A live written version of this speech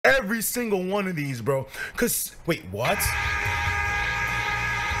every single one of these, bro. Cause wait, what?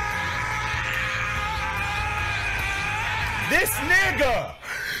 This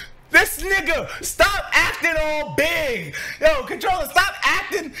nigga, stop acting all big. Yo, controller, stop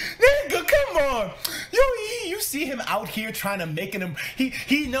acting. Nigga, come on. Yo, you see him out here trying to make him,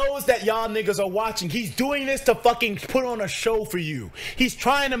 he knows that y'all niggas are watching. He's doing this to fucking put on a show for you. He's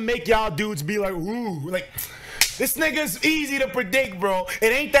trying to make y'all dudes be like, ooh, like, this nigga's easy to predict, bro. It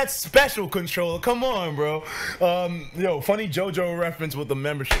ain't that special, controller. Come on, bro. Yo, funny JoJo reference with the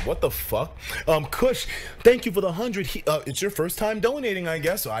membership. What the fuck? Kush, thank you for the 100. It's your first time donating, I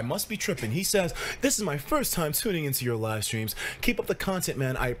guess, so I must be tripping. He says, this is my first time tuning into your live streams. Keep up the content,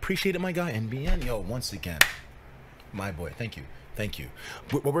 man. I appreciate it, my guy. NBN, yo, once again, my boy, thank you. Thank you.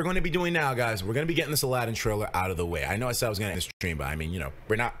 What we're going to be doing now, guys, we're going to be getting this Aladdin trailer out of the way. I know I said I was going to end the stream, but I mean, you know,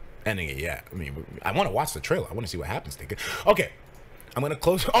 we're not ending it yet. I mean, I want to watch the trailer. I want to see what happens, nigga. Okay, I'm gonna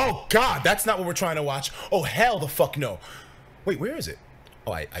close. Oh God, that's not what we're trying to watch. Oh hell, the fuck no. Wait, where is it?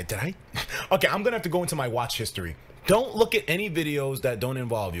 Oh, I did I? Okay, I'm gonna have to go into my watch history. Don't look at any videos that don't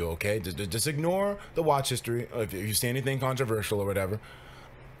involve you. Okay, just ignore the watch history. If you see anything controversial or whatever.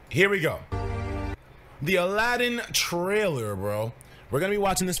 Here we go. The Aladdin trailer, bro. We're gonna be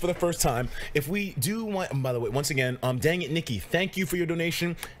watching this for the first time. If we do want, by the way, once again, dang it, Nikki, thank you for your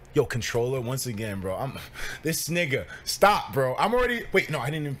donation. Yo, controller, once again, bro. This nigga. Stop, bro. I'm already. Wait, no, I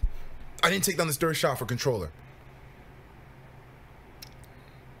didn't take down this third shot for controller.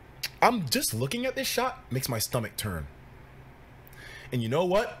 I'm just looking at this shot makes my stomach turn. And you know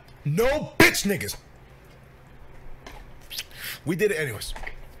what? No bitch niggas. We did it anyways.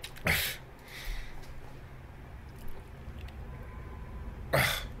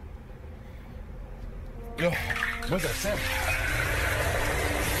 Yo, what's that sound?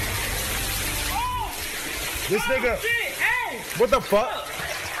 This nigga, what the fuck?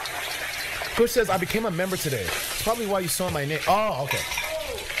 Kush says, I became a member today. It's probably why you saw my name. Oh, okay.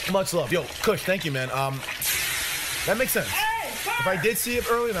 Much love. Yo, Kush, thank you, man. That makes sense. If I did see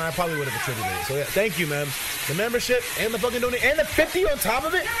it earlier, then I probably would have attributed it. So yeah, thank you, man. The membership and the fucking donate and the 50 on top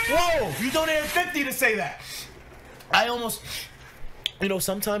of it. Whoa, you donated 50 to say that. I almost, you know,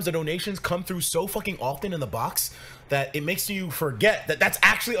 sometimes the donations come through so fucking often in the box that it makes you forget that that's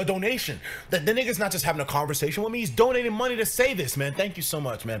actually a donation. That the nigga's not just having a conversation with me, he's donating money to say this, man. Thank you so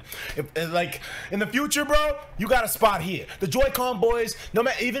much, man. Like, in the future, bro, you got a spot here. The Joy-Con boys, no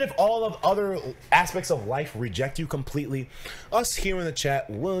matter, even if all of other aspects of life reject you completely, us here in the chat,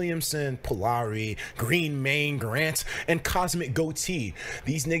 Williamson, Polari, Green Main, Grant, and Cosmic Goatee,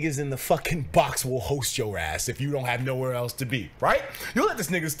 these niggas in the fucking box will host your ass if you don't have nowhere else to be, right? You let this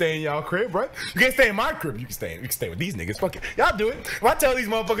nigga stay in y'all crib, right? You can't stay in my crib. You can stay with these niggas. Fuck it. Y'all do it. If I tell these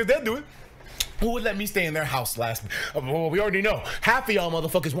motherfuckers, they'll do it. Who would let me stay in their house last? Well, we already know. Half of y'all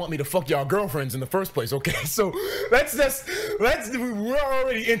motherfuckers want me to fuck y'all girlfriends in the first place, okay? So we're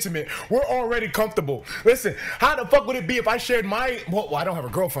already intimate. We're already comfortable. Listen, how the fuck would it be if I shared my, well, I don't have a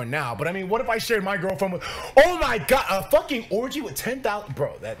girlfriend now, but I mean, what if I shared my girlfriend with, oh my God, a fucking orgy with 10,000,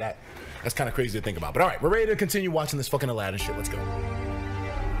 bro, that's kind of crazy to think about. But all right, we're ready to continue watching this fucking Aladdin shit. Let's go.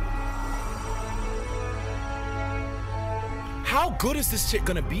 How good is this shit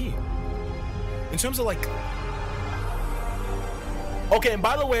gonna be? In terms of like... Okay, and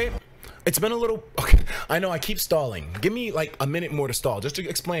by the way, it's been a little... Okay, I know I keep stalling. Give me like a minute more to stall. Just to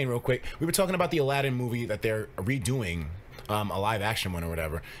explain real quick. We were talking about the Aladdin movie that they're redoing. A live action one or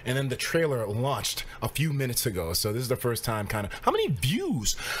whatever. And then the trailer launched a few minutes ago. So this is the first time kind of... How many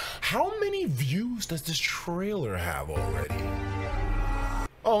views? How many views does this trailer have already?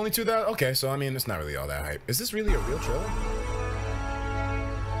 Oh, only 2,000? Okay, so I mean, it's not really all that hype. Is this really a real trailer?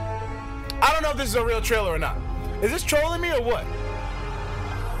 I don't know if this is a real trailer or not. Is this trolling me or what?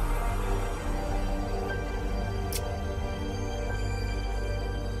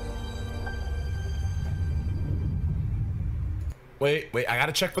 Wait, I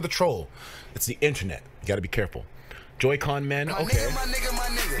gotta check for the troll. It's the internet. You gotta be careful. Joy-Con men, okay. My nigga.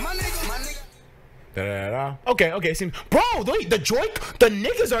 Okay, seems, bro, the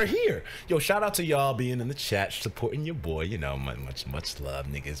niggas are here. Yo, shout out to y'all being in the chat, supporting your boy, you know, much love,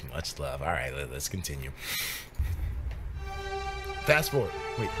 niggas, much love. All right, let's continue. Fast forward.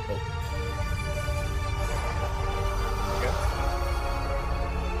 Wait, okay.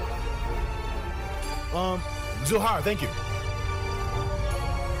 Zuhar, thank you.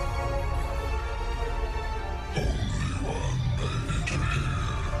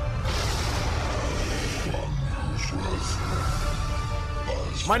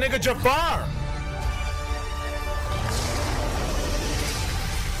 My nigga Jafar.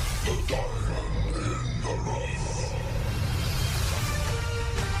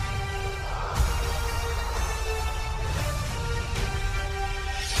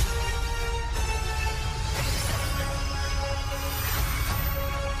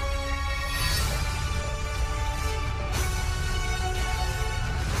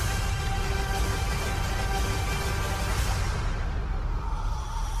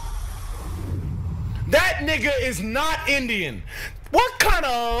 nigga is not Indian. What kind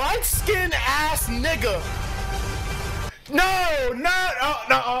of light-skinned ass nigga? No, not. Oh,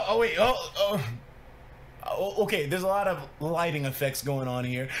 no. Oh, wait. Okay, there's a lot of lighting effects going on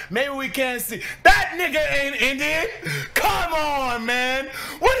here. Maybe we can't see. That nigga ain't Indian. Come on, man.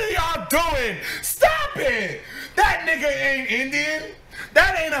 What are y'all doing? Stop it. That nigga ain't Indian.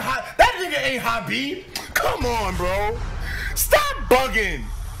 That nigga ain't Habib. Come on, bro. Stop bugging.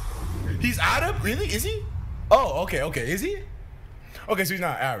 He's Arab? Really? Is he? Oh, okay. Is he? Okay, so he's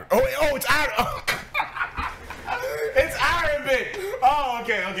not Arab. Oh, wait, it's Arab. Oh. It's Arabic. Oh,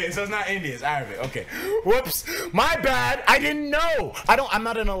 okay. So it's not Indian. It's Arabic. Okay. Whoops. My bad. I didn't know. I'm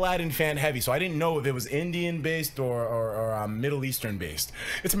not an Aladdin fan heavy, so I didn't know if it was Indian based or Middle Eastern based.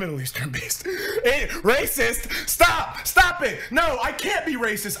 It's Middle Eastern based. Racist. Stop it. No, I can't be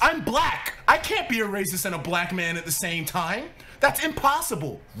racist. I'm black. I can't be a racist and a black man at the same time. That's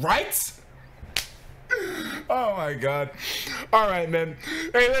impossible, right? Oh my God. All right, man.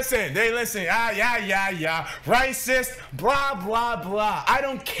 Hey, listen. Yeah. Racist, blah, blah, blah. I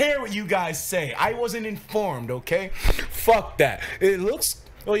don't care what you guys say. I wasn't informed, okay? Fuck that. It looks,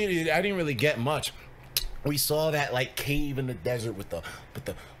 well, I didn't really get much. We saw that, like, cave in the desert with the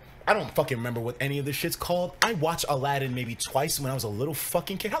I don't fucking remember what any of this shit's called. I watched Aladdin maybe twice when I was a little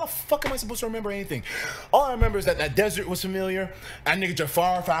fucking kid. How the fuck am I supposed to remember anything? All I remember is that desert was familiar. That nigga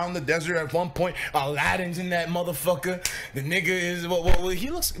Jafar found the desert at one point. Aladdin's in that motherfucker. The nigga is, well he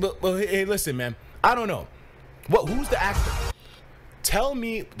looks, well, hey, listen, man. I don't know. Who's the actor? Tell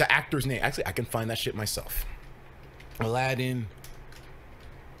me the actor's name. Actually, I can find that shit myself. Aladdin,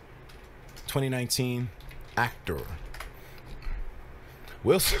 2019, actor.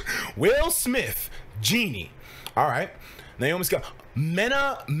 Will Smith, Genie. All right. Naomi Scott.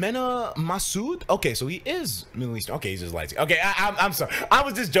 Mena Masood. Okay, so he is Middle Eastern. Okay, he's just light. Okay, I'm sorry. I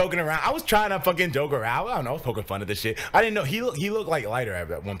was just joking around. I was trying to fucking joke around. I don't know. I was poking fun at this shit. I didn't know he looked like lighter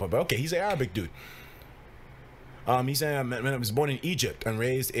at one point. But okay, he's an Arabic dude. He said he was born in Egypt and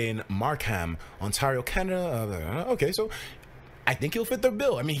raised in Markham, Ontario, Canada. Okay, so I think he'll fit the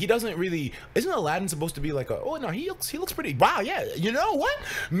bill. I mean, he doesn't really. Isn't Aladdin supposed to be like a? Oh no, he looks pretty. Wow, yeah. You know what?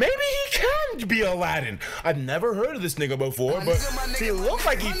 Maybe he can be Aladdin. I've never heard of this nigga before, but he looks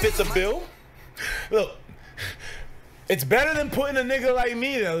like he fits a bill. Look, it's better than putting a nigga like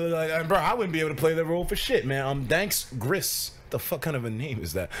me. Like, bro, I wouldn't be able to play the role for shit, man. Thanks, Gris. The fuck kind of a name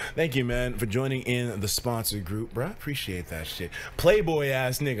is that? Thank you, man, for joining in the sponsor group, bro. I appreciate that shit. Playboy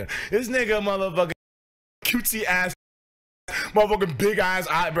ass nigga. This nigga, motherfucking cutesy ass. Motherfucking big eyes,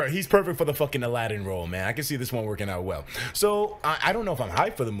 bro. He's perfect for the fucking Aladdin role, man. I can see this one working out well. So I don't know if I'm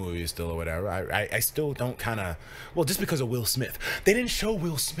hyped for the movie still or whatever. I still don't kind of. Well, just because of Will Smith, they didn't show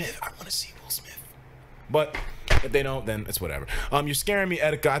Will Smith. I want to see Will Smith, but if they don't, then it's whatever. You're scaring me,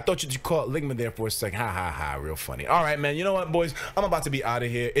 Etika. I thought you caught Ligma there for a second. Ha ha ha. Real funny. All right, man. You know what, boys? I'm about to be out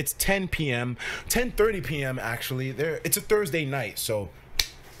of here. It's 10 p.m. 10:30 p.m. actually. It's a Thursday night, so.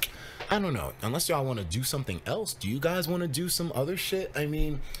 I don't know, unless y'all want to do something else. Do you guys want to do some other shit? I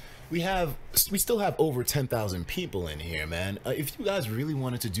mean, we still have over 10,000 people in here, man. If you guys really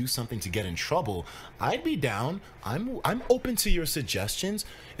wanted to do something to get in trouble, I'd be down. I'm open to your suggestions.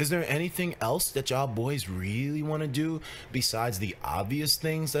 Is there anything else that y'all boys really want to do besides the obvious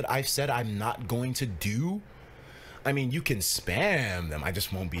things that I've said I'm not going to do? I mean, you can spam them. I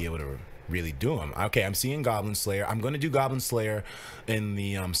just won't be able to really do them. Okay, I'm seeing Goblin Slayer. I'm going to do Goblin Slayer in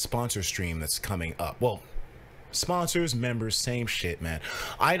the sponsor stream that's coming up. Well, sponsors, members, same shit, man.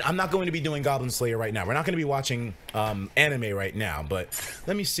 I'm not going to be doing Goblin Slayer right now. We're not going to be watching anime right now, but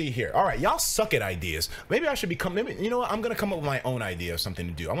let me see here. All right, y'all suck at ideas. Maybe I should become, maybe, you know what? I'm going to come up with my own idea of something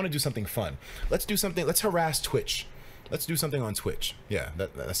to do. I want to do something fun. Let's do something. Let's harass Twitch. Let's do something on Twitch. Yeah,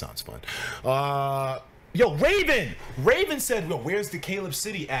 that sounds fun. Yo, Raven said, yo, where's the Caleb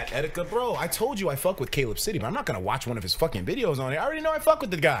City at, Etika? Bro, I told you I fuck with Caleb City, but I'm not gonna watch one of his fucking videos on here. I already know I fuck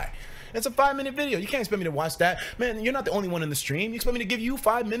with the guy. It's a 5-minute video. You can't expect me to watch that. Man, you're not the only one in the stream. You expect me to give you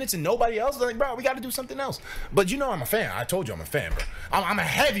 5 minutes and nobody else? Like, bro, we gotta do something else. But you know I'm a fan. I told you I'm a fan, bro. I'm a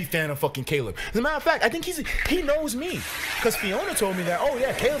heavy fan of fucking Caleb. As a matter of fact, I think he knows me. Because Fiona told me that, oh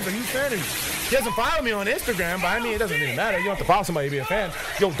yeah, Caleb's a huge fan of you. He doesn't follow me on Instagram, but I mean, it doesn't really matter. You don't have to follow somebody to be a fan.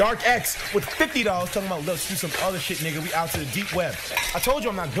 Yo, Dark X with $50 talking about, let's do some other shit, nigga. We out to the deep web. I told you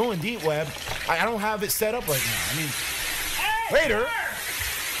I'm not doing deep web. I don't have it set up right now. I mean, later,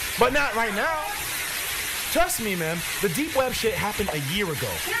 but not right now. Trust me, man. The deep web shit happened a year ago.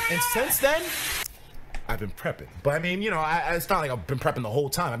 And since then, I've been prepping. But I mean, you know, it's not like I've been prepping the whole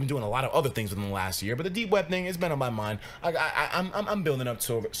time. I've been doing a lot of other things within the last year. But the deep web thing has been on my mind. I'm building up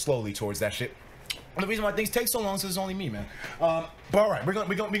slowly towards that shit. And the reason why things take so long is it's only me, man. But all right, we're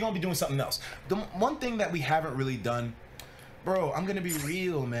gonna be doing something else. The one thing that we haven't really done, bro, I'm gonna be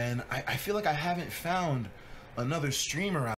real, man. I feel like I haven't found another streamer out